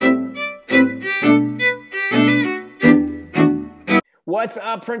What's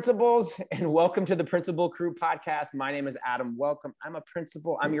up, principals? And welcome to the Principal Crew podcast. My name is Adam. Welcome. I'm a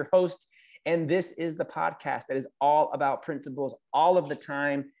principal. I'm your host. And this is the podcast that is all about principals all of the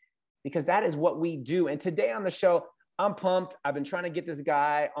time, because that is what we do. And today on the show, I'm pumped. I've been trying to get this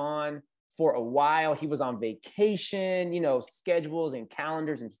guy on for a while. He was on vacation, schedules and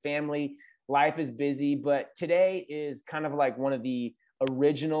calendars and family. Life is busy. But today is kind of like one of the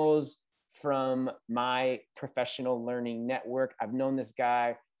originals from my professional learning network. I've known this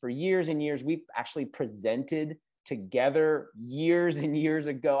guy for years and years. We've actually presented together years and years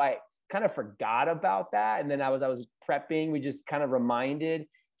ago. I kind of forgot about that. And then I was prepping. We just kind of reminded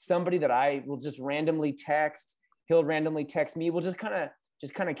somebody that I will just randomly text. He'll randomly text me. We'll just kind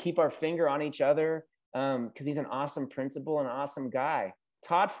of keep our finger on each other because he's an awesome principal and an awesome guy.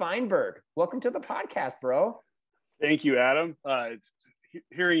 Todd Feinberg, welcome to the podcast, bro. Thank you, Adam.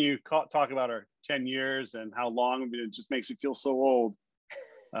 Hearing you talk about our 10 years and how long, it just makes me feel so old.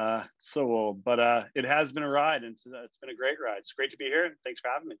 But it has been a ride, and it's been a great ride. It's great to be here, and thanks for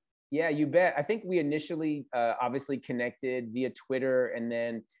having me. Yeah, you bet. I think we initially obviously connected via Twitter, and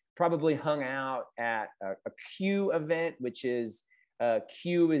then probably hung out at a Q event, which is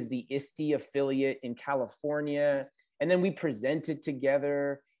Q is the ISTE affiliate in California. And then we presented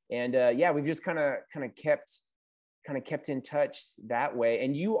together, and we've just kind of kept in touch that way.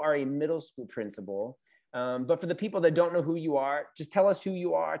 And you are a middle school principal. But for the people that don't know who you are, just tell us who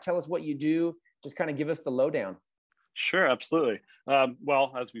you are, tell us what you do, just kind of give us the lowdown. Sure, absolutely.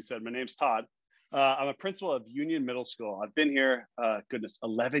 Well, as we said, my name's Todd. I'm a principal of Union Middle School. I've been here,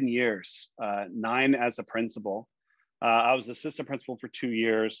 11 years, 9 as a principal. I was assistant principal for 2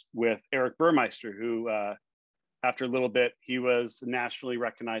 years with Eric Burmeister, who after a little bit, he was a nationally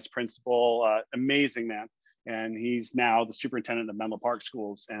recognized principal, amazing man. And he's now the superintendent of Menlo Park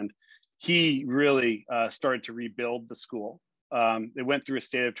Schools. And he really started to rebuild the school. It went through a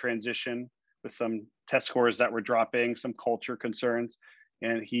state of transition with some test scores that were dropping, some culture concerns.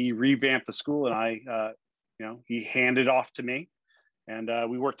 And he revamped the school, and he handed off to me. And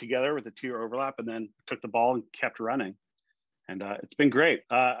we worked together with a 2-year overlap, and then took the ball and kept running. And it's been great.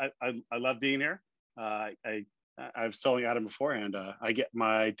 I love being here. I was telling Adam beforehand,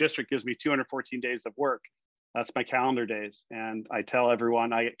 my district gives me 214 days of work. That's my calendar days. And I tell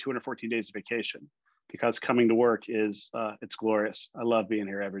everyone I get 214 days of vacation, because coming to work is, it's glorious. I love being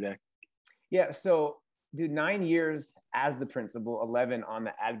here every day. Yeah. So dude, 9 years as the principal, 11 on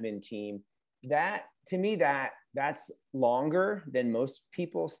the admin team. That, to me, that's longer than most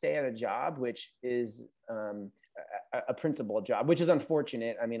people stay at a job, which is a principal job, which is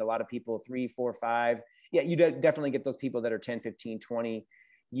unfortunate. I mean, a lot of people 3, 4, 5. Yeah, you definitely get those people that are 10, 15, 20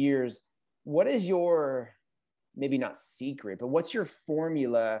 years. What is your, maybe not secret, but what's your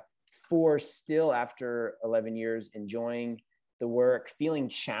formula for still after 11 years enjoying the work, feeling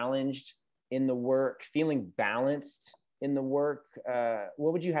challenged in the work, feeling balanced in the work?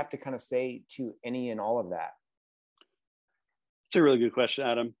 What would you have to kind of say to any and all of that? It's a really good question,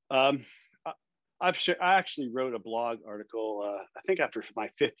 Adam. I actually wrote a blog article, I think after my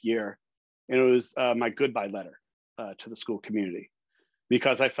 5th year, and it was my goodbye letter to the school community,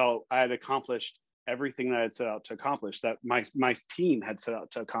 because I felt I had accomplished everything that I had set out to accomplish, that my team had set out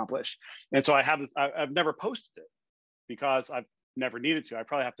to accomplish. And so I have this, I've never posted it because I've never needed to. I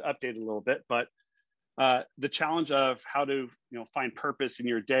probably have to update it a little bit, but the challenge of how to find purpose in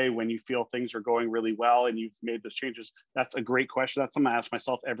your day when you feel things are going really well and you've made those changes, that's a great question. That's something I ask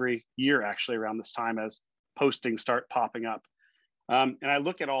myself every year, actually, around this time, as postings start popping up. And I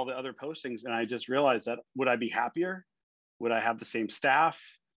look at all the other postings, and I just realize that, would I be happier? Would I have the same staff?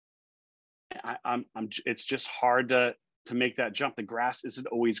 It's just hard to make that jump. The grass isn't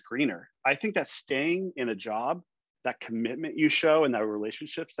always greener. I think that staying in a job, that commitment you show and that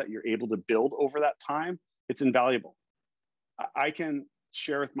relationships that you're able to build over that time, it's invaluable. I can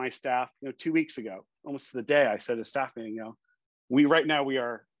share with my staff, 2 weeks ago, almost to the day, I said at a staff meeting, right now we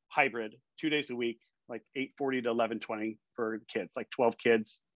are hybrid, 2 days a week, like 8:40 to 11:20 for the kids, like 12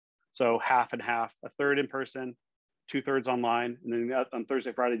 kids. So half and half, a third in person, 2/3 online. And then on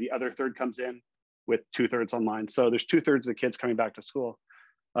Thursday, Friday, the other third comes in with 2/3 online. So there's 2/3 of the kids coming back to school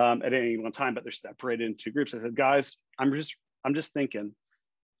at any one time, but they're separated into groups. I said, guys, I'm just thinking,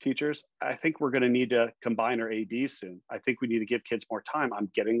 teachers, I think we're going to need to combine our ABs soon. I think we need to give kids more time. I'm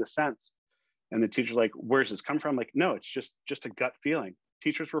getting the sense. And the teacher's like, where's this come from? Like, no, it's just a gut feeling.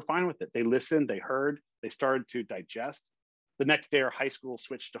 Teachers were fine with it. They listened, they heard, they started to digest. The next day, our high school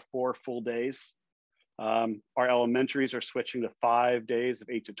switched to 4 full days. Our elementaries are switching to 5 days of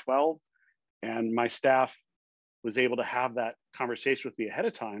 8 to 12. And my staff was able to have that conversation with me ahead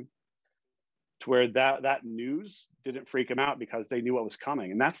of time to where that news didn't freak them out because they knew what was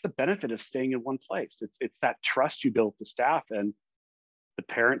coming. And that's the benefit of staying in one place. It's that trust you build with the staff, and the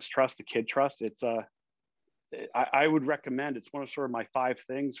parents trust, the kid trust. I would recommend, it's one of sort of my 5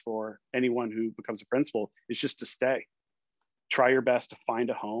 things for anyone who becomes a principal, is just to stay. Try your best to find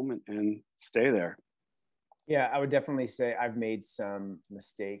a home and stay there. Yeah, I would definitely say I've made some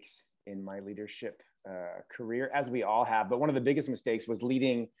mistakes in my leadership career, as we all have. But one of the biggest mistakes was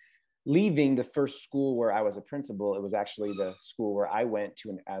leaving the first school where I was a principal. It was actually the school where I went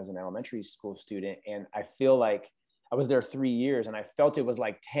to as an elementary school student. And I feel like I was there 3 years, and I felt it was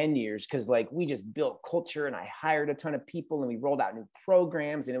like 10 years, because like we just built culture, and I hired a ton of people, and we rolled out new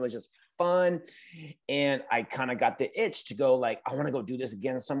programs, and it was just fun. And I kind of got the itch to go like, I want to go do this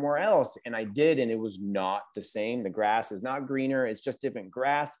again somewhere else. And I did, and it was not the same. The grass is not greener. It's just different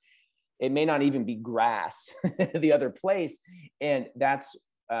grass. It may not even be grass the other place. And that's,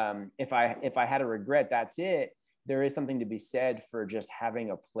 if I had a regret, that's it. There is something to be said for just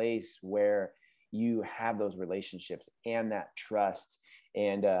having a place where you have those relationships and that trust.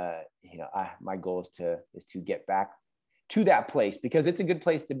 And my goal is to get back to that place, because it's a good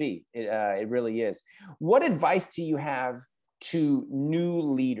place to be. It really is. What advice do you have to new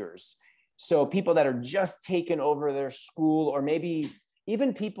leaders? So people that are just taking over their school, or maybe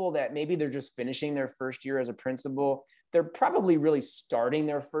even people that maybe they're just finishing their first year as a principal. They're probably really starting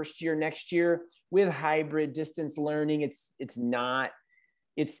their first year next year with hybrid distance learning. It's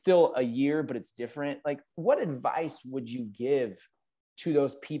still a year, but it's different. Like, what advice would you give to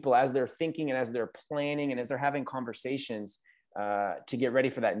those people as they're thinking and as they're planning and as they're having conversations to get ready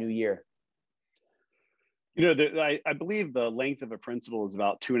for that new year? I believe the length of a principal is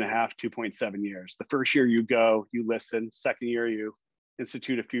about 2.5, 2.7 years. The first year you go, you listen. Second year you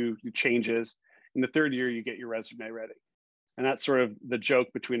institute a few changes. In the third year, you get your resume ready. And that's sort of the joke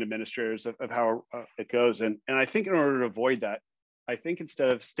between administrators of how it goes. And I think in order to avoid that, I think instead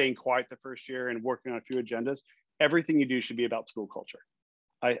of staying quiet the first year and working on a few agendas, everything you do should be about school culture.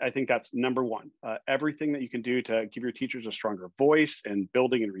 I think that's number one. Everything that you can do to give your teachers a stronger voice and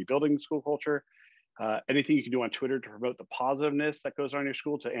building and rebuilding school culture. Anything you can do on Twitter to promote the positiveness that goes on in your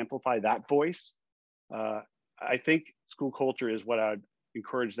school to amplify that voice. I think school culture is what I'd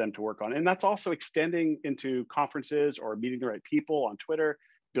encourage them to work on. And that's also extending into conferences or meeting the right people on Twitter,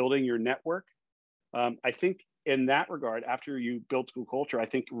 building your network. I think in that regard, after you build school culture, I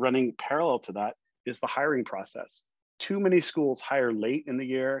think running parallel to that is the hiring process. Too many schools hire late in the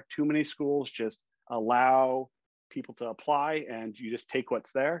year. Too many schools just allow people to apply and you just take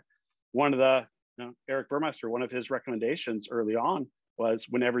what's there. One of the, Eric Burmeister, one of his recommendations early on was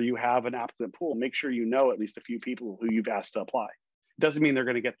whenever you have an applicant pool, make sure you know at least a few people who you've asked to apply. It doesn't mean they're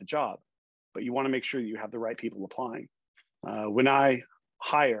going to get the job, but you want to make sure you have the right people applying. When I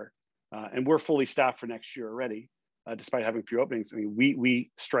hire, and we're fully staffed for next year already, despite having few openings, I mean,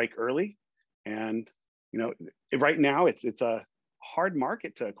 we strike early, and right now it's a hard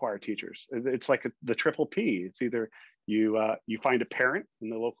market to acquire teachers. It's like the triple P. It's either you find a parent in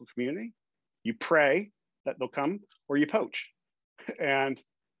the local community, you pray that they'll come, or you poach, and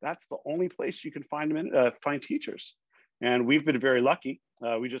that's the only place you can find teachers. And we've been very lucky.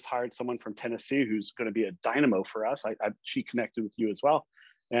 We just hired someone from Tennessee who's going to be a dynamo for us. She connected with you as well,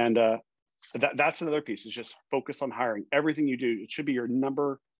 and that's another piece. Is just focus on hiring. Everything you do, it should be your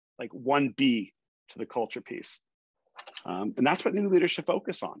number 1B to the culture piece, and that's what new leaders should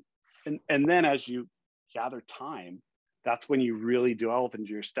focus on. And then as you gather time, that's when you really delve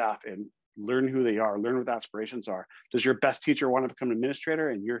into your staff and learn who they are, learn what the aspirations are. Does your best teacher want to become an administrator,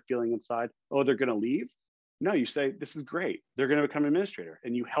 and you're feeling inside, oh, they're going to leave? No, you say, this is great. They're going to become an administrator,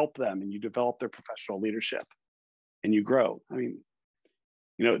 and you help them and you develop their professional leadership and you grow. I mean,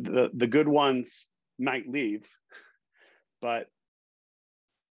 the good ones might leave, but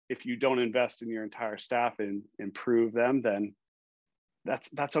if you don't invest in your entire staff and improve them, then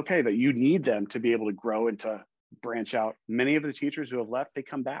that's okay. But you need them to be able to grow and to branch out. Many of the teachers who have left, they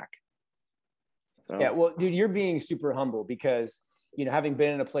come back. So. Yeah, well, dude, you're being super humble because, having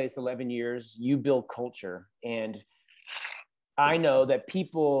been in a place 11 years, you build culture. And I know that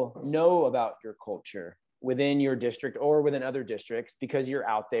people know about your culture within your district or within other districts because you're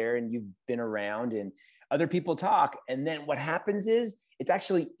out there and you've been around and other people talk. And then what happens is it's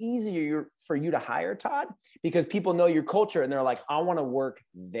actually easier for you to hire, Todd, because people know your culture and they're like, I want to work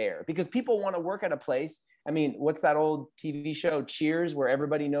there, because people want to work at a place. I mean, what's that old TV show, Cheers, where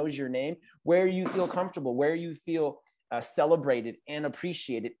everybody knows your name, where you feel comfortable, where you feel celebrated and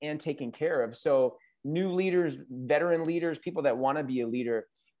appreciated and taken care of. So new leaders, veteran leaders, people that want to be a leader,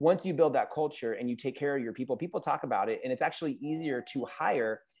 once you build that culture and you take care of your people, people talk about it, and it's actually easier to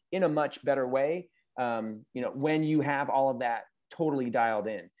hire in a much better way, when you have all of that totally dialed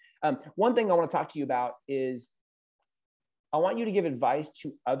in. One thing I want to talk to you about is I want you to give advice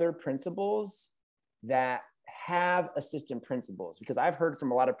to other principals that have assistant principals, because I've heard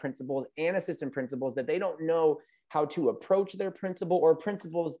from a lot of principals and assistant principals that they don't know how to approach their principal, or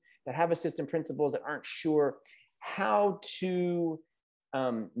principals that have assistant principals that aren't sure how to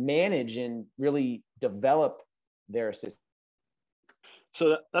manage and really develop their assistant.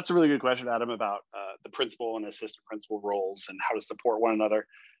 So that's a really good question, Adam, about the principal and assistant principal roles and how to support one another.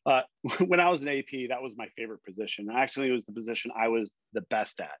 When I was an AP, that was my favorite position. Actually, it was the position I was the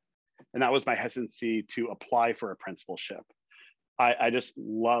best at. And that was my hesitancy to apply for a principalship. I just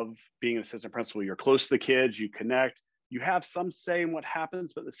love being an assistant principal. You're close to the kids, you connect, you have some say in what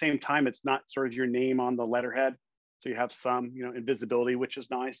happens, but at the same time, it's not sort of your name on the letterhead. So you have some, invisibility, which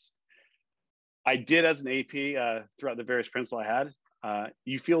is nice. I did as an AP throughout the various principals I had.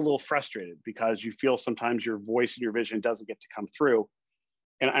 You feel a little frustrated because you feel sometimes your voice and your vision doesn't get to come through.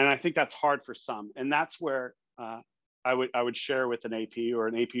 And I think that's hard for some. And that's where I would share with an AP or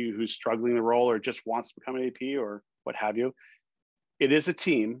an AP who's struggling the role or just wants to become an AP or what have you. It is a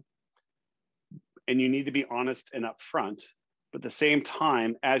team, and you need to be honest and upfront. But at the same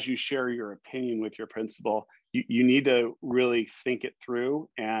time, as you share your opinion with your principal, you need to really think it through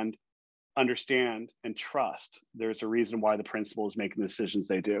and understand and trust there's a reason why the principal is making the decisions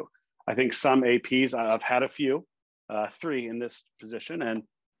they do. I think some APs, I've had a few, 3 in this position, and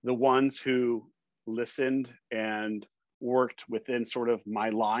the ones who listened and worked within sort of my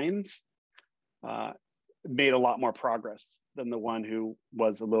lines made a lot more progress than the one who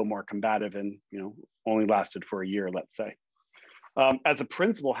was a little more combative and only lasted for a year, let's say. As a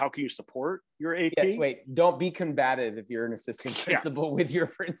principal, how can you support your AP? Yeah, wait, don't be combative if you're an assistant principal with your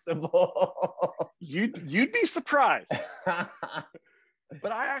principal. You'd be surprised.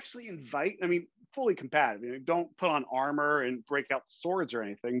 But I actually invite, fully combative. Don't put on armor and break out the swords or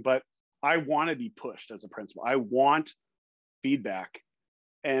anything, but I want to be pushed as a principal. I want feedback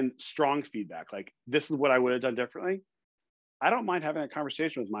and strong feedback. Like, this is what I would have done differently. I don't mind having a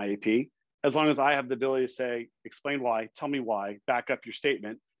conversation with my AP as long as I have the ability to say, explain why, tell me why, back up your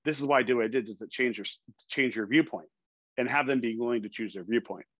statement. This is why I do what I did. Does it change your viewpoint? And have them be willing to choose their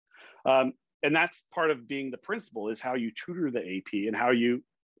viewpoint. And that's part of being the principal, is how you tutor the AP and how you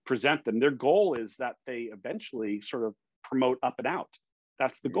present them. Their goal is that they eventually sort of promote up and out.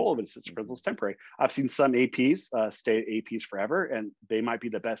 That's the goal of an assistant principal, is temporary. I've seen some APs stay APs forever, and they might be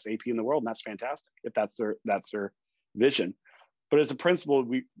the best AP in the world, and that's fantastic if that's their vision. But as a principal,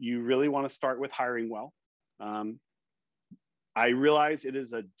 you really want to start with hiring well. I realize it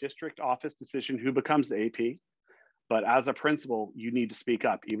is a district office decision who becomes the AP, but as a principal, you need to speak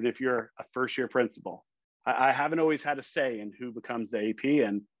up, even if you're a first-year principal. I haven't always had a say in who becomes the AP,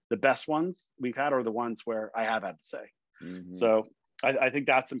 and the best ones we've had are the ones where I have had to say. Mm-hmm. So I think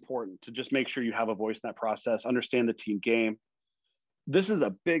that's important, to just make sure you have a voice in that process, understand the team game. This is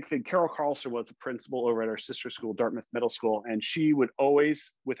a big thing. Carol Carlson was a principal over at our sister school, Dartmouth Middle School, and she would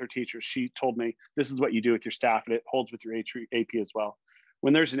always, with her teachers, she told me, this is what you do with your staff, and it holds with your AP as well.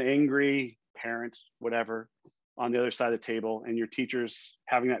 When there's an angry parent, whatever, on the other side of the table, and your teacher's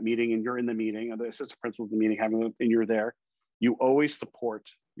having that meeting and you're in the meeting, or the assistant principal's in the meeting and you're there, you always support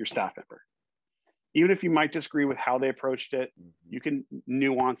your staff member. Even if you might disagree with how they approached it, you can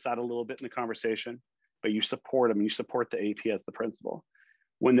nuance that a little bit in the conversation, but you support them, and you support the AP as the principal.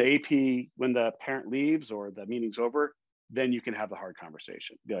 When the parent leaves or the meeting's over, then you can have the hard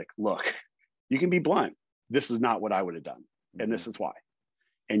conversation. Be like, look, you can be blunt. This is not what I would have done, and this is why.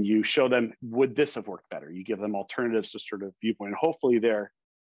 And you show them, would this have worked better? You give them alternatives to sort of viewpoint. And hopefully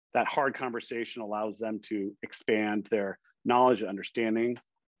that hard conversation allows them to expand their knowledge and understanding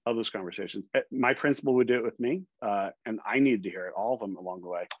of those conversations. My principal would do it with me, and I needed to hear it, all of them along the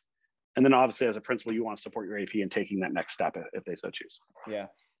way. And then obviously as a principal, you want to support your AP in taking that next step if they so choose. Yeah.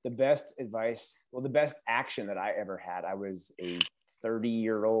 The best advice, the best action that I ever had, I was a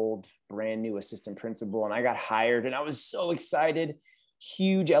 30-year-old brand new assistant principal, and I got hired, and I was so excited.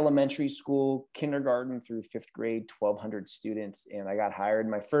 Huge elementary school, kindergarten through 5th grade, 1,200 students. And I got hired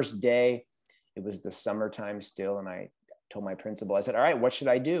my first day. It was the summertime still. And I told my principal, I said, all right, what should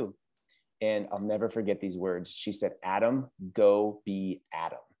I do? And I'll never forget these words. She said, Adam, go be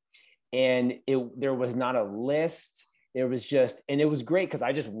Adam. And there was not a list. It was just, and it was great because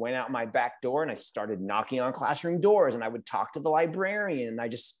I just went out my back door and I started knocking on classroom doors, and I would talk to the librarian, and I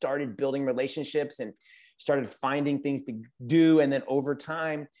just started building relationships and started finding things to do. And then over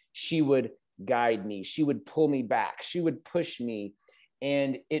time, she would guide me. She would pull me back. She would push me.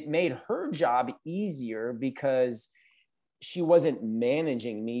 And it made her job easier because she wasn't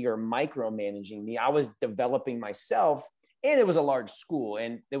managing me or micromanaging me. I was developing myself, and it was a large school,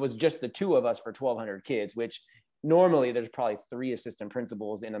 and it was just the two of us for 1,200 kids, which normally there's probably 3 assistant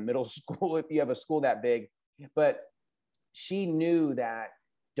principals in a middle school if you have a school that big. But she knew that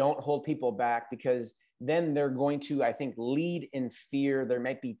don't hold people back, because then they're going to, I think, lead in fear. They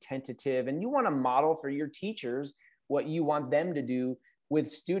might be tentative, and you want to model for your teachers what you want them to do with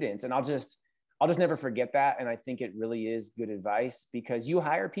students. And I'll just never forget that. And I think it really is good advice, because you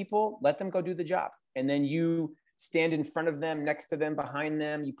hire people, let them go do the job. And then you stand in front of them, next to them, behind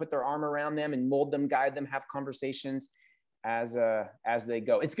them, you put their arm around them and mold them, guide them, have conversations as they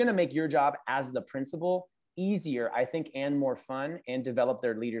go. It's going to make your job as the principal easier, I think, and more fun, and develop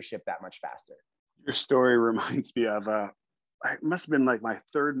their leadership that much faster. Your story reminds me of, it must have been like my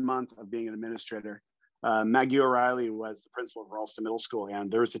 3rd month of being an administrator. Maggie O'Reilly was the principal of Ralston Middle School, and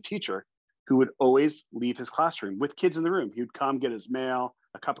there was a teacher who would always leave his classroom with kids in the room. He would come get his mail,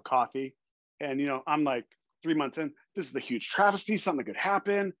 a cup of coffee. And, I'm like 3 months in, this is a huge travesty. Something could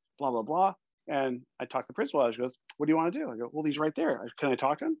happen, blah, blah, blah. And I talked to the principal. She goes, what do you want to do? I go, well, he's right there. Can I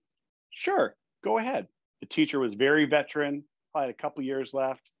talk to him? Sure, go ahead. The teacher was very veteran, probably had a couple years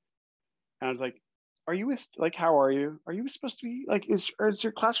left. And I was like, how are you? Are you supposed to be is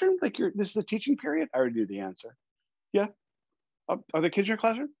your classroom this is a teaching period? I already knew the answer. Yeah. Are there kids in your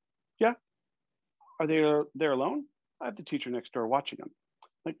classroom? Yeah. Are they there alone? I have the teacher next door watching them.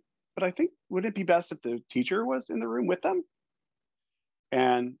 But I think, wouldn't it be best if the teacher was in the room with them?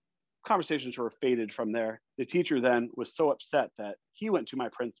 And conversations were faded from there. The teacher then was so upset that he went to my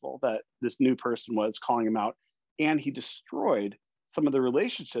principal that this new person was calling him out, and he destroyed some of the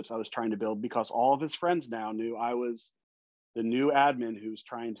relationships I was trying to build, because all of his friends now knew I was the new admin who was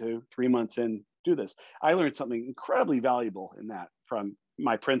trying to 3 months in do this. I learned something incredibly valuable in that from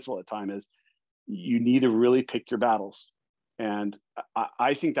my principal at the time, is you need to really pick your battles. And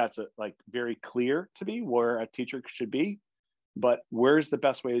I think that's very clear to me where a teacher should be, but where's the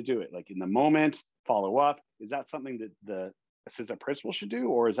best way to do it? Like in the moment, follow up. Is that something that the assistant principal should do,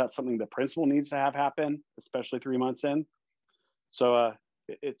 or is that something the principal needs to have happen, especially 3 months in? So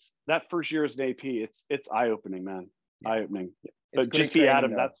it's that first year as an AP, it's eye-opening, man. Yeah. Eye-opening. But just be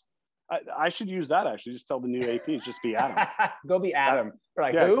Adam. Though. I should use that actually. Just tell the new APs, just be Adam. Go be Adam.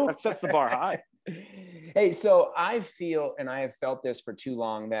 Who? That sets the bar high. Hey, so I feel, and I have felt this for too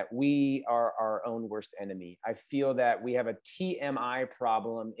long, that we are our own worst enemy. I feel that we have a TMI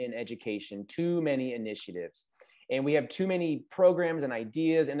problem in education, too many initiatives, and we have too many programs and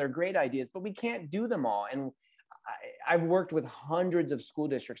ideas, and they're great ideas, but we can't do them all. And I've worked with hundreds of school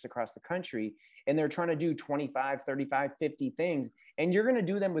districts across the country, and they're trying to do 25, 35, 50 things. And you're going to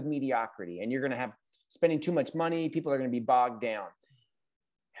do them with mediocrity, and you're going to have spending too much money. People are going to be bogged down.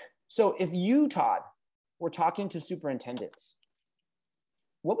 So if you, Todd, were talking to superintendents,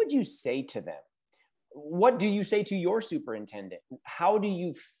 what would you say to them? What do you say to your superintendent? How do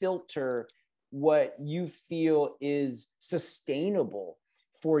you filter what you feel is sustainable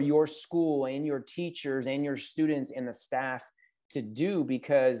for your school and your teachers and your students and the staff to do?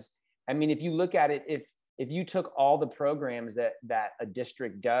 Because, I mean, if you look at it, if you took all the programs that a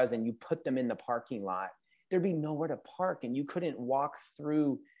district does and you put them in the parking lot, there'd be nowhere to park and you couldn't walk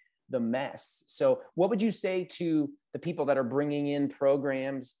through the mess. So what would you say to the people that are bringing in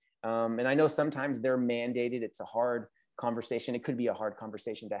programs? And I know sometimes they're mandated. It's a hard conversation. It could be a hard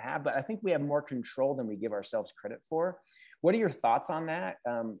conversation to have, but I think we have more control than we give ourselves credit for. What are your thoughts on that?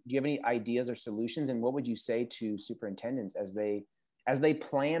 Do you have any ideas or solutions? And what would you say to superintendents as they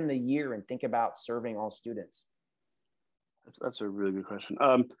plan the year and think about serving all students? That's a really good question.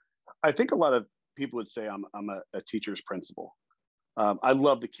 I think a lot of people would say I'm a teacher's principal. I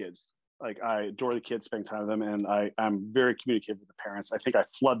love the kids. I adore the kids, spend time with them, and I'm very communicative with the parents. I think I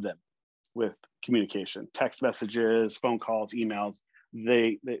flood them with communication, text messages, phone calls, emails,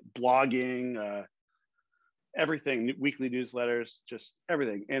 they blogging, everything, weekly newsletters, just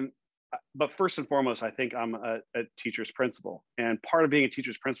everything. But first and foremost, I think I'm a teacher's principal. And part of being a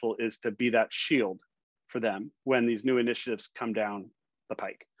teacher's principal is to be that shield for them when these new initiatives come down the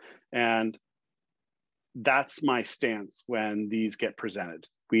pike. And that's my stance when these get presented.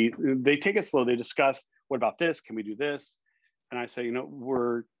 They take it slow. They discuss, what about this? Can we do this? And I say,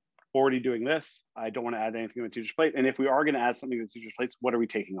 we're already doing this. I don't want to add anything to the teacher's plate. And if we are going to add something to the teacher's plates, what are we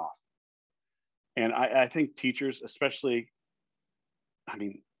taking off? And I think teachers, especially,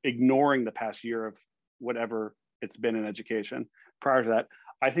 ignoring the past year of whatever it's been in education, prior to that,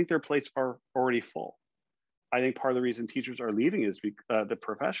 I think their plates are already full. I think part of the reason teachers are leaving is the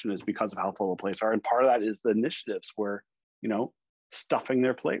profession is because of how full the plates are. And part of that is the initiatives we're, stuffing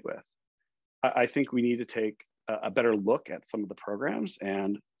their plate with. I think we need to take a better look at some of the programs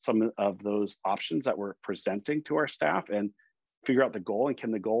and some of those options that we're presenting to our staff, and figure out the goal, and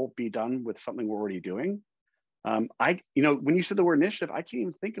can the goal be done with something we're already doing. When you said the word initiative, I can't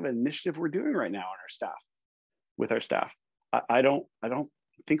even think of an initiative we're doing right now on our staff, with our staff. I don't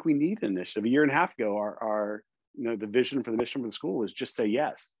think we need an initiative. A year and a half ago, our the vision for the mission for the school was just say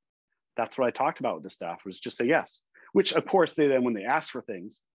yes. That's what I talked about with the staff, was just say yes. Which of course they then, when they asked for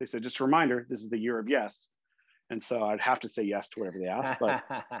things, they said, just a reminder, this is the year of yes. And so I'd have to say yes to whatever they asked.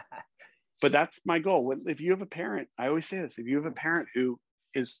 But that's my goal. If you have a parent, I always say this, if you have a parent who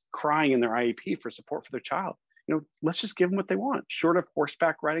is crying in their IEP for support for their child, let's just give them what they want. Short of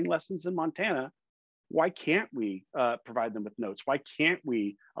horseback riding lessons in Montana, why can't we provide them with notes? Why can't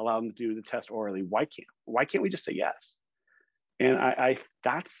we allow them to do the test orally? Why can't we just say yes? And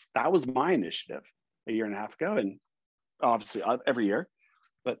that was my initiative a year and a half ago, and obviously every year.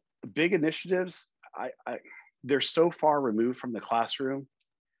 But the big initiatives, they're so far removed from the classroom.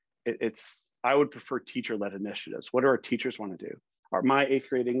 I would prefer teacher-led initiatives. What do our teachers want to do? My 8th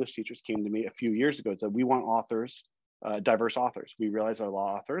grade English teachers came to me a few years ago and said, we want authors, diverse authors. We realize our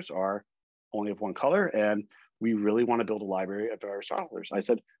law authors are only of one color, and we really want to build a library of diverse authors. I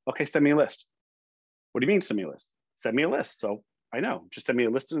said, okay, send me a list. What do you mean send me a list? Send me a list. So I know, just send me a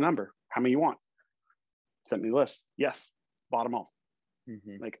list and a number. How many you want? Send me a list. Yes, bought them all.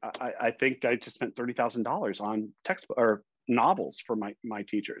 Mm-hmm. Like I think I just spent $30,000 on textbook or novels for my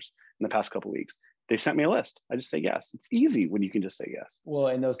teachers in the past couple of weeks. They sent me a list. I just say yes. It's easy when you can just say yes. Well,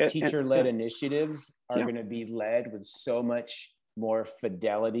 and those teacher-led initiatives are going to be led with so much more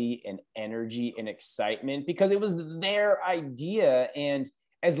fidelity and energy and excitement, because it was their idea. And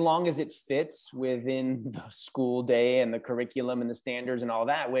as long as it fits within the school day and the curriculum and the standards and all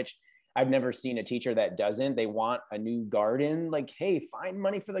that, which I've never seen a teacher that doesn't. They want a new garden, like, hey, find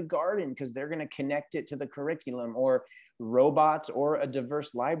money for the garden because they're going to connect it to the curriculum, or robots, or a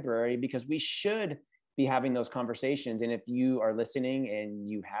diverse library, because we should be having those conversations. And if you are listening and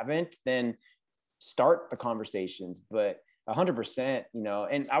you haven't, then start the conversations. But 100%,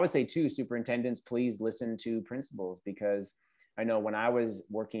 and I would say too, superintendents, please listen to principals, because I know when I was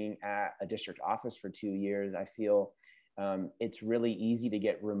working at a district office for 2 years, I feel it's really easy to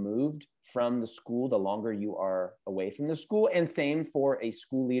get removed from the school the longer you are away from the school. And same for a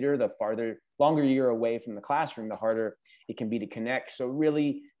school leader, the longer you're away from the classroom, the harder it can be to connect. So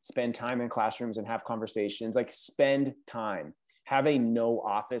really spend time in classrooms and have conversations, like spend time, have a no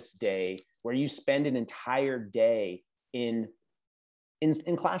office day where you spend an entire day in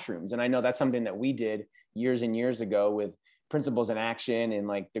classrooms. And I know that's something that we did years and years ago with Principals in Action, and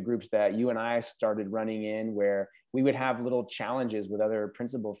like the groups that you and I started running in, where we would have little challenges with other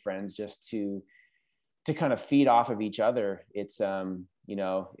principal friends just to kind of feed off of each other. It's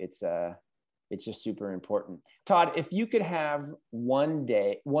just super important. Todd, if you could have one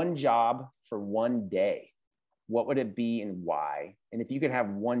job for one day, what would it be and why? And if you could have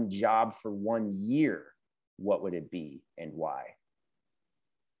one job for 1 year, what would it be and why?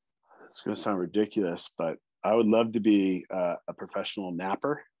 It's going to sound ridiculous, but I would love to be a professional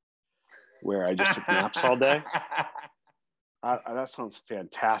napper, where I just took naps all day. That sounds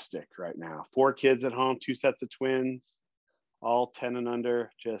fantastic right now. 4 kids at home, 2 sets of twins, all 10 and under.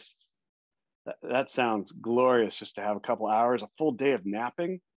 Just that sounds glorious, just to have a couple hours, a full day of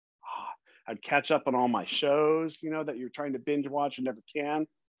napping. I'd catch up on all my shows, that you're trying to binge watch and never can.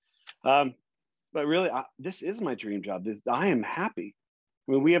 But really, this is my dream job. I am happy.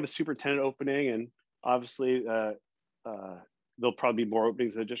 I mean, we have a superintendent opening, and obviously there'll probably be more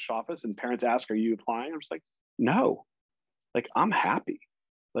openings in the district office, and parents ask, are you applying? I'm just like, no, like I'm happy.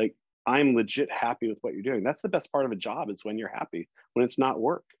 Like I'm legit happy with what you're doing. That's the best part of a job, is when you're happy, when it's not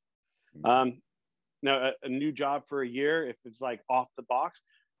work. Now a new job for a year, if it's like off the box,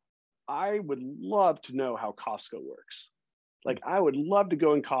 I would love to know how Costco works. Like I would love to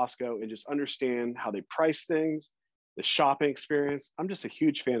go in Costco and just understand how they price things, the shopping experience. I'm just a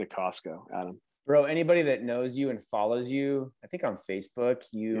huge fan of Costco, Adam. Bro, anybody that knows you and follows you, I think on Facebook,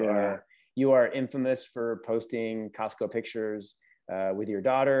 you are infamous for posting Costco pictures with your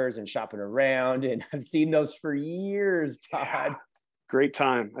daughters and shopping around. And I've seen those for years, Todd. Yeah. Great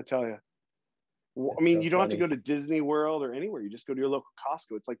time, I tell you. I mean, so you don't have to go to Disney World or anywhere. You just go to your local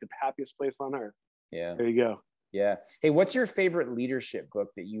Costco. It's like the happiest place on earth. Yeah. There you go. Yeah. Hey, what's your favorite leadership book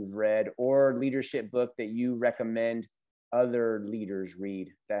that you've read, or leadership book that you recommend other leaders read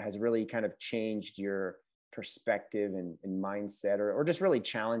that has really kind of changed your perspective and mindset, or just really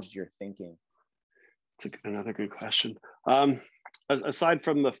challenged your thinking? It's another good question. Aside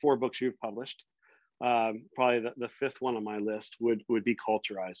from the 4 books you've published, probably the 5th one on my list would be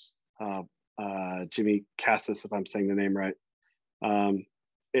Culturize Jimmy Cassis, if I'm saying the name right. Um,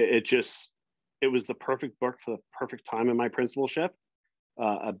 it was the perfect book for the perfect time in my principalship.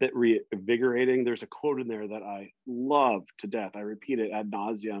 A bit reinvigorating. There's a quote in there that I love to death. I repeat it ad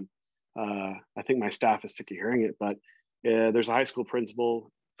nauseum. I think my staff is sick of hearing it, but there's a high school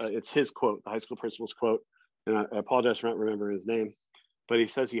principal. It's his quote, the high school principal's quote, and I apologize for not remembering his name, but he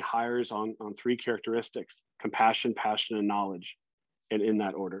says he hires on three characteristics: compassion, passion, and knowledge, and in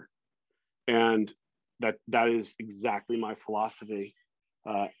that order. And that is exactly my philosophy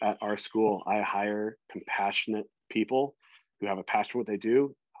at our school. I hire compassionate people who have a passion for what they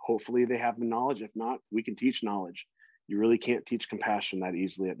do. Hopefully they have the knowledge. If not, we can teach knowledge. You really can't teach compassion that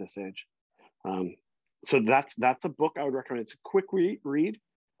easily at this age. So that's a book I would recommend. It's a quick read.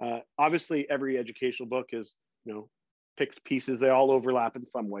 Obviously, every educational book is, picks pieces. They all overlap in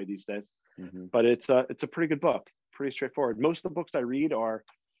some way these days. Mm-hmm. But it's a pretty good book, pretty straightforward. Most of the books I read are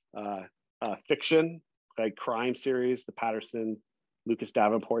fiction, like crime series, the Patterson, Lucas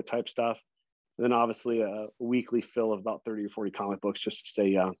Davenport type stuff. And then obviously a weekly fill of about 30 or 40 comic books just to stay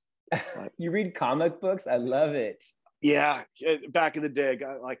young. You read comic books? I love it. Yeah. Back in the day, I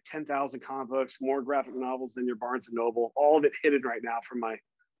got like 10,000 comic books, more graphic novels than your Barnes and Noble, all of it hidden right now from my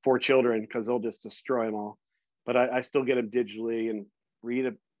 4 children because they'll just destroy them all. But I still get them digitally and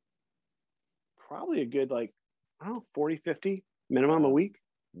read probably a good, 40, 50 minimum a week.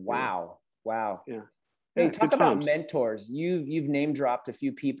 Wow. Yeah. Hey, talk about mentors. You've name dropped a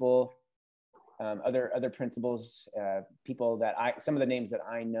few people, other principals, people some of the names that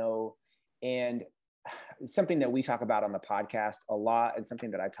I know, and something that we talk about on the podcast a lot, and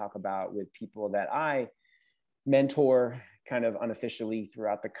something that I talk about with people that I mentor kind of unofficially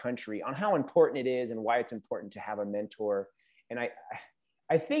throughout the country on how important it is and why it's important to have a mentor. And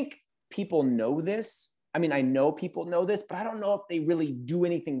I think people know this. I mean, I know people know this, but I don't know if they really do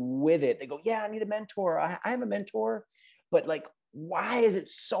anything with it. They go, yeah, I need a mentor. I have a mentor. But why is it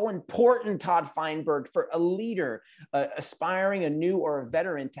so important, Todd Feinberg, for a leader aspiring, a new or a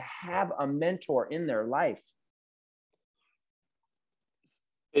veteran, to have a mentor in their life?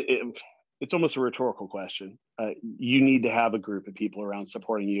 It's almost a rhetorical question. You need to have a group of people around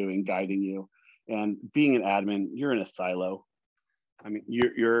supporting you and guiding you. And being an admin, you're in a silo. I mean,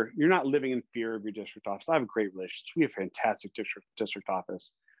 you're not living in fear of your district office. I have a great relationship. We have a fantastic district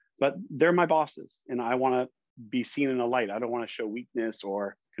office, but they're my bosses, and I want to be seen in a light. I don't want to show weakness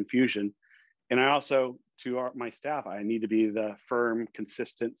or confusion. And I also, my staff, I need to be the firm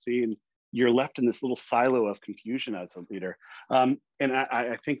consistency. And you're left in this little silo of confusion as a leader. And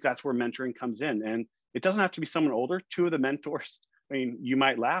I think that's where mentoring comes in. And it doesn't have to be someone older. 2 of the mentors, I mean, you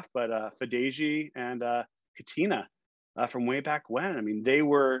might laugh, but Fadeji and Katina, from way back when. I mean, they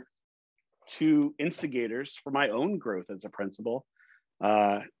were 2 instigators for my own growth as a principal.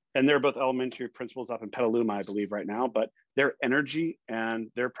 And they're both elementary principals up in Petaluma, I believe, right now. But their energy and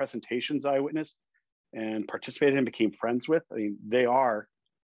their presentations I witnessed and participated in, became friends with, I mean, they are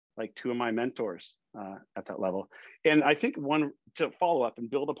like 2 of my mentors at that level. And I think to follow up and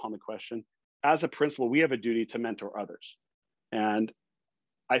build upon the question, as a principal, we have a duty to mentor others. And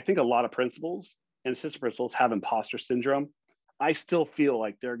I think a lot of principals and assistant principals have imposter syndrome. I still feel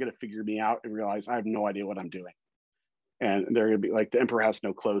like they're going to figure me out and realize I have no idea what I'm doing. And they're going to be like, the emperor has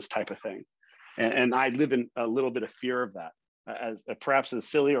no clothes type of thing. And I live in a little bit of fear of that, as perhaps as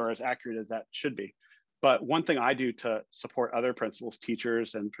silly or as accurate as that should be. But one thing I do to support other principals,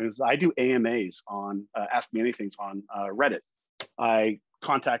 teachers, and I do AMAs on Ask Me Anythings on Reddit. I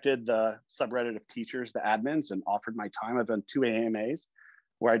contacted the subreddit of teachers, the admins, and offered my time. I've done 2 AMAs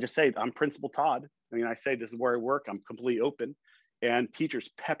where I just say, I'm Principal Todd. I mean, I say, this is where I work. I'm completely open. And teachers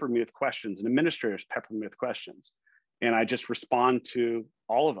pepper me with questions, and administrators pepper me with questions. And I just respond to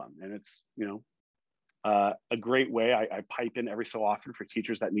all of them. And it's, a great way. I pipe in every so often for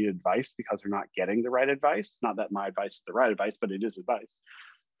teachers that need advice because they're not getting the right advice. Not that my advice is the right advice, but it is advice.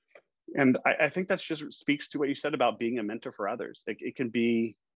 And I think that just speaks to what you said about being a mentor for others. It can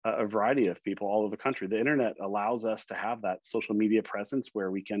be a variety of people all over the country. The internet allows us to have that social media presence where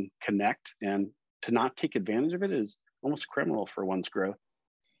we can connect, and to not take advantage of it is almost criminal for one's growth.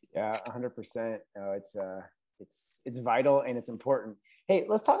 Yeah, 100%. It's vital and it's important. Hey,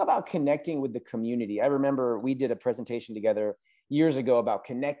 let's talk about connecting with the community. I remember we did a presentation together years ago about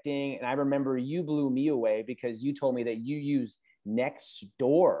connecting, and I remember you blew me away because you told me that you use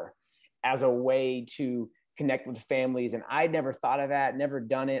Nextdoor as a way to connect with families. And I'd never thought of that, never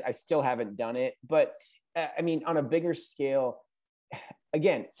done it. I still haven't done it. But I mean, on a bigger scale,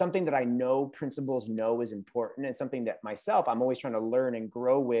 again, something that I know principals know is important, and something that myself, I'm always trying to learn and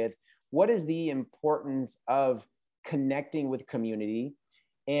grow with. What is the importance of connecting with community?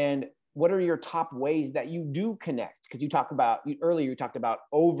 And what are your top ways that you do connect? Because earlier you talked about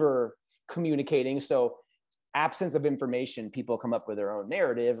over communicating. So absence of information, people come up with their own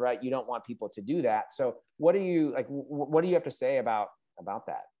narrative, right? You don't want people to do that. So what do you have to say about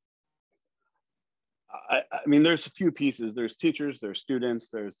that? I mean, there's a few pieces. There's teachers, there's students,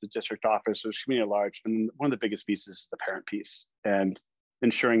 there's the district office, there's community at large. And one of the biggest pieces is the parent piece, and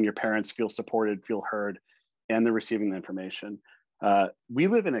ensuring your parents feel supported, feel heard, and they're receiving the information. We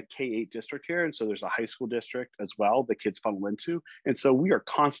live in a K-8 district here, and so there's a high school district as well the kids funnel into. And so we are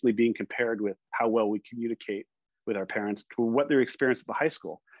constantly being compared with how well we communicate with our parents to what their experience at the high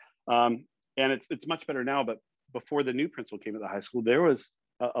school. And it's much better now, but before the new principal came to the high school, there was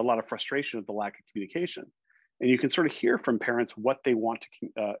a lot of frustration at the lack of communication. And you can sort of hear from parents what they want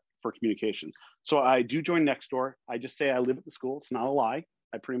for communication. So I do join Nextdoor. I just say I live at the school. It's not a lie.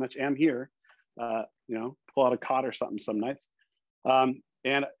 I pretty much am here. Pull out a cot or something some nights.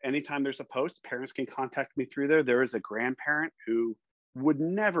 And anytime there's a post, parents can contact me through there. There is a grandparent who would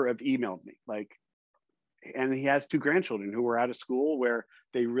never have emailed me, and he has 2 grandchildren who were out of school where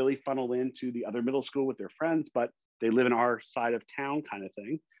they really funnel into the other middle school with their friends, but they live in our side of town kind of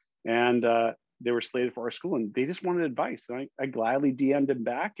thing. And they were slated for our school, and they just wanted advice. So I gladly DM'd him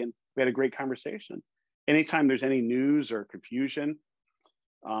back, and we had a great conversation. Anytime there's any news or confusion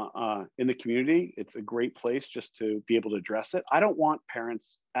in the community, it's a great place just to be able to address it. I don't want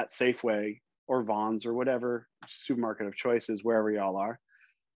parents at Safeway or Vons or whatever supermarket of choice is, wherever y'all are,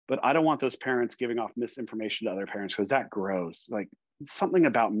 but I don't want those parents giving off misinformation to other parents, because that grows. Something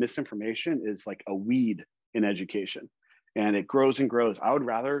about misinformation is like a weed in education, and it grows and grows. I would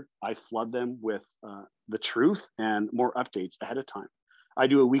rather I flood them with the truth and more updates ahead of time. I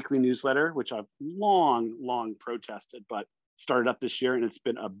do a weekly newsletter, which I've long protested, but started up this year, and it's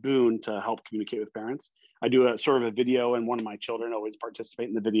been a boon to help communicate with parents. I do a sort of a video, and one of my children always participate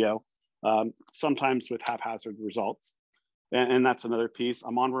in the video, sometimes with haphazard results. And that's another piece.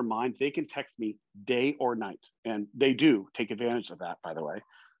 I'm on Remind. They can text me day or night, and they do take advantage of that, by the way.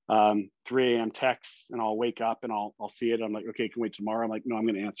 3 a.m. texts, and I'll wake up and I'll see it. I'm like, okay, can wait tomorrow. I'm like, no, I'm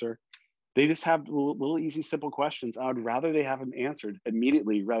going to answer. They just have little easy, simple questions. I would rather they have them answered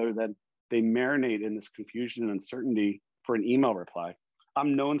immediately rather than they marinate in this confusion and uncertainty for an email reply.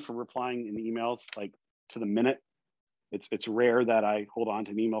 I'm known for replying in emails to the minute. It's rare that I hold on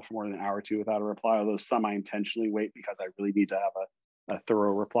to an email for more than an hour or 2 without a reply, although some I intentionally wait because I really need to have a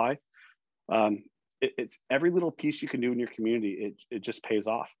thorough reply. It's every little piece you can do in your community. It just pays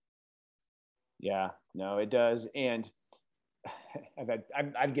off. Yeah, no, it does. And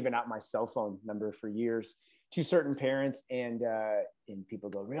I've given out my cell phone number for years to certain parents, and people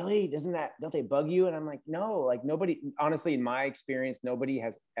go, really? Don't they bug you? And I'm like, no, nobody, honestly, in my experience, nobody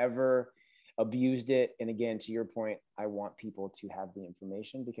has ever abused it. And again, to your point, I want people to have the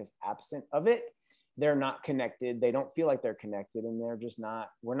information, because absent of it, they're not connected. They don't feel like they're connected, and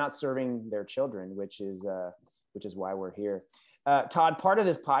we're not serving their children, which is why we're here. Todd, part of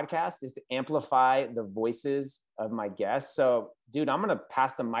this podcast is to amplify the voices of my guests. So, dude, I'm going to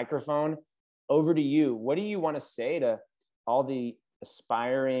pass the microphone over to you. What do you want to say to all the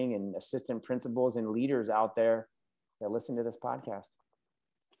aspiring and assistant principals and leaders out there that listen to this podcast?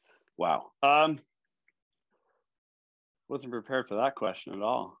 Wow. Wasn't prepared for that question at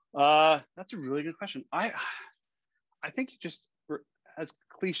all. That's a really good question. I think you just, as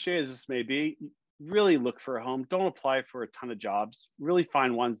cliche as this may be, really look for a home. Don't apply for a ton of jobs. Really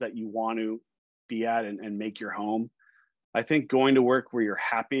find ones that you want to be at and make your home. I think going to work where you're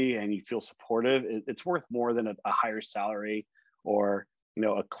happy and you feel supportive, it's worth more than a higher salary or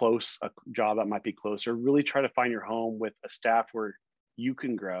a job that might be closer. Really try to find your home with a staff where you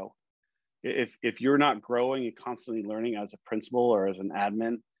can grow. If you're not growing and constantly learning as a principal or as an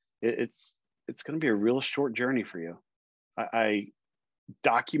admin, it's going to be a real short journey for you. I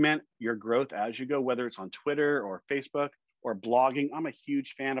document your growth as you go, whether it's on Twitter or Facebook or blogging. I'm a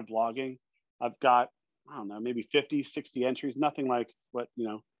huge fan of blogging. I've got, I don't know, maybe 50, 60 entries, nothing like what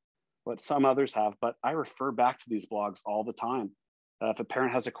some others have, but I refer back to these blogs all the time. If a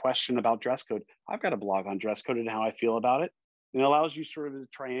parent has a question about dress code, I've got a blog on dress code and how I feel about it. And it allows you sort of to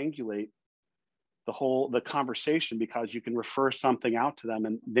triangulate the conversation, because you can refer something out to them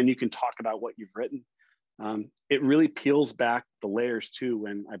and then you can talk about what you've written. It really peels back the layers too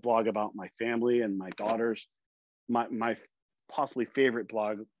when I blog about my family and my daughters. My possibly favorite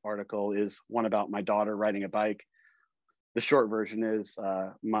blog article is one about my daughter riding a bike. The short version is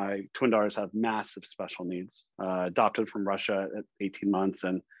my twin daughters have massive special needs, adopted from Russia at 18 months.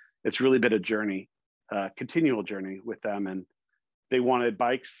 And it's really been a journey, continual journey with them. And they wanted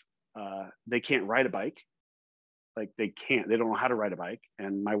bikes. They can't ride a bike. like they don't know how to ride a bike.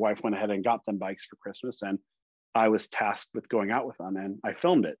 And my wife went ahead and got them bikes for Christmas. And I was tasked with going out with them, and I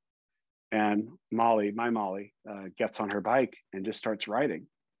filmed it. And Molly gets on her bike and just starts riding,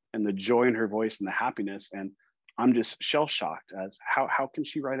 and the joy in her voice and the happiness. And I'm just shell shocked as how can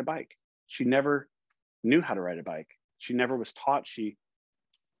she ride a bike? She never knew how to ride a bike. She never was taught.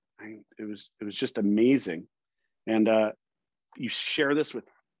 It was just amazing. And you share this with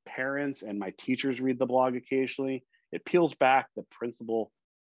parents, and my teachers read the blog occasionally. It peels back the principal,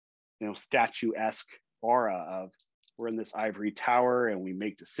 statuesque aura of, we're in this ivory tower and we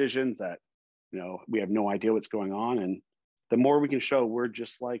make decisions that, we have no idea what's going on. And the more we can show we're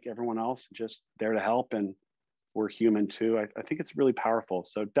just like everyone else, just there to help, and we're human too, I think it's really powerful.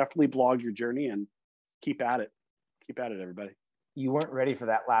 So definitely blog your journey and keep at it. Keep at it, everybody. You weren't ready for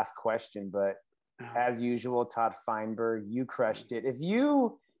that last question, but as usual, Todd Feinberg, you crushed it. If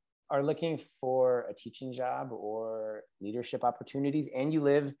you are looking for a teaching job or leadership opportunities and you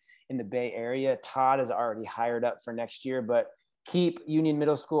live in the Bay Area, Todd is already hired up for next year, but keep Union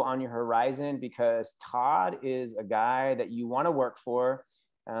Middle School on your horizon, because Todd is a guy that you want to work for.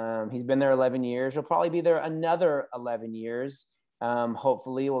 He's been there 11 years. He'll probably be there another 11 years.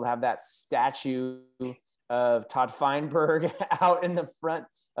 Hopefully we'll have that statue of Todd Feinberg out in the front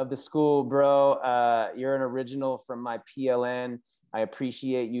of the school. Bro, you're an original from my PLN. I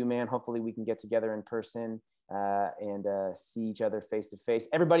appreciate you, man. Hopefully we can get together in person and see each other face to face.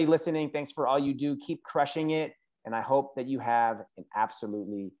 Everybody listening, thanks for all you do. Keep crushing it. And I hope that you have an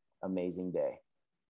absolutely amazing day.